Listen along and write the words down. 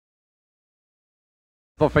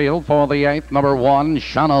The field for the 8th, number 1,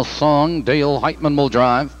 Shanna Song, Dale Heitman will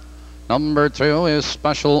drive. Number 2 is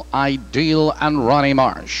Special Ideal and Ronnie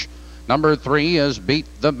Marsh. Number 3 is Beat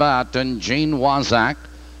the Bat and Gene Wazak.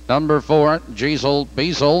 Number 4, Jeezel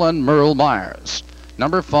Beazle and Merle Myers.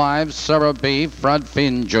 Number 5, Sarah B. Fred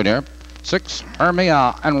Finn Jr. 6,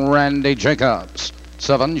 Hermia and Randy Jacobs.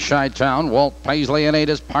 7, Chi-Town, Walt Paisley, and 8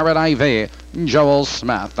 is Pirate Ivy, Joel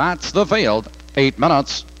Smith. That's the field. 8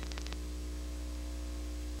 minutes.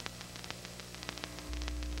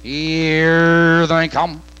 Here they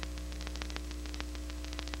come.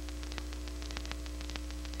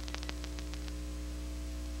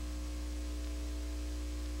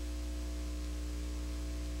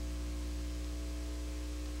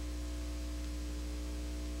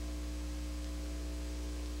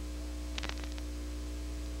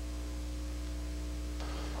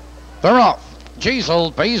 They're off.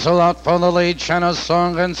 Jeezel Beazle out for the lead. Shanna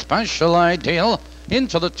Song and Special Ideal.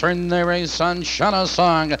 Into the turn there is on Shanna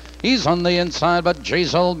Song. He's on the inside, but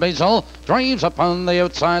Jeezel Beazle drives up on the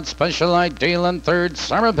outside. Special Ideal in third.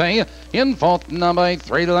 Sarah B. In fourth, now by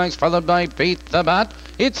 3 lengths, followed by Beat the Bat.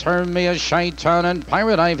 It's Hermia, Chi-Town, and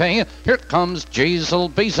Pirate Ivy. Here comes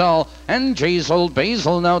Jeezel Beazle, and Jeezel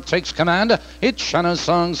Beazle now takes command. It's Shanna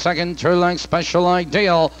Song, second, 2 lengths, Special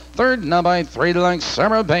Ideal. Third, now by 3 lengths,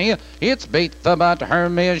 Sarah B. It's Beat the Bat,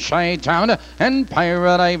 Hermia, Chi-Town, and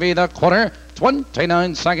Pirate Ivy the quarter.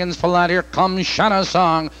 29 seconds for that. Here comes Shanna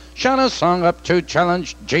Song. Shanna Song up to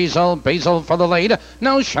challenge Jeezel Beazle for the lead.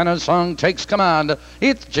 Now Shanna Song takes command.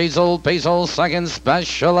 It's Jeezel Beazle, second,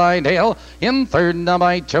 Special Ideal. In third, now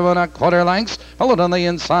by 2 1/4 lengths. Followed on the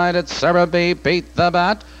inside, it's Sarah B. Beat the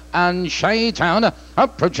Bat and Chi-Town.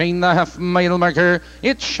 Approaching the half-mile marker,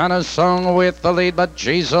 it's Shanna Song with the lead, but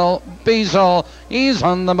Jeezel Beazle, he's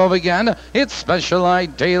on the move again. It's Special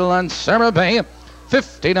Ideal and Sarah B.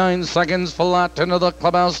 59 seconds flat into the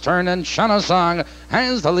clubhouse turn, and Shanna Song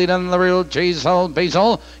has the lead in the real Jeezel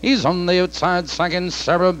Beazle. He's on the outside second,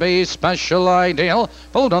 Sarah B. Special Ideal.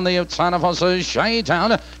 Followed on the outside of horses,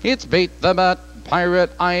 Chi-Town. It's Beat the Bat,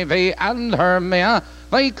 Pirate Ivy, and Hermia.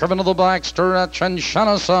 They curve into the black stretch, and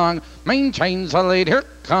Shanna Song maintains the lead. Here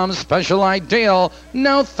comes Special Ideal.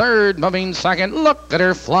 Now third, moving second. Look at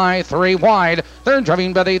her fly 3 wide. They're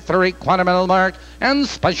driving by the 3/4 mile mark, and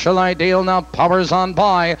Special Ideal now powers on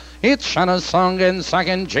by. It's Shanna Song in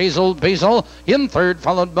second, Jeezel Beazle in third,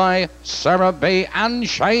 followed by Sarah B. and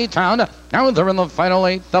Chi-Town. Now they're in the final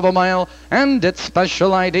 8th of a mile, and it's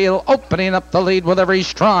Special Ideal opening up the lead with every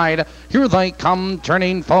stride. Here they come,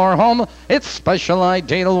 turning for home. It's Special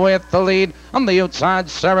Ideal with the lead. On the outside,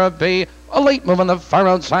 Sarah B. A late move on the far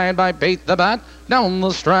outside by Beat the Bat. Down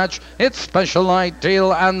the stretch, it's Special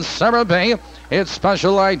Ideal and Sarah B. It's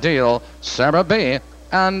Special Ideal, Sarah B.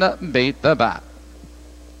 and Beat the Bat.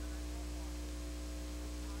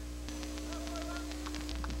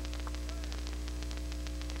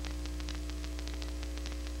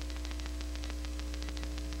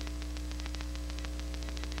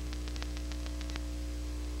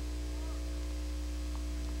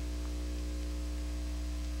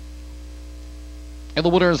 In the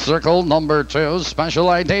winner's circle, number 2, Special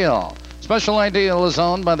Ideal. Special Ideal is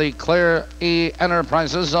owned by the Claire E.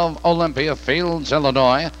 Enterprises of Olympia Fields,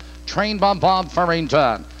 Illinois. Trained by Bob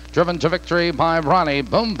Farrington. Driven to victory by Ronnie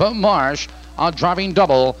Boom Boom Marsh. A driving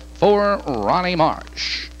double for Ronnie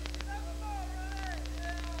Marsh.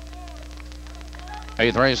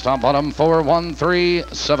 8th race top bottom,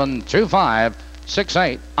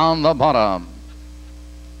 4-1-3-7-2-5-6-8 on the bottom.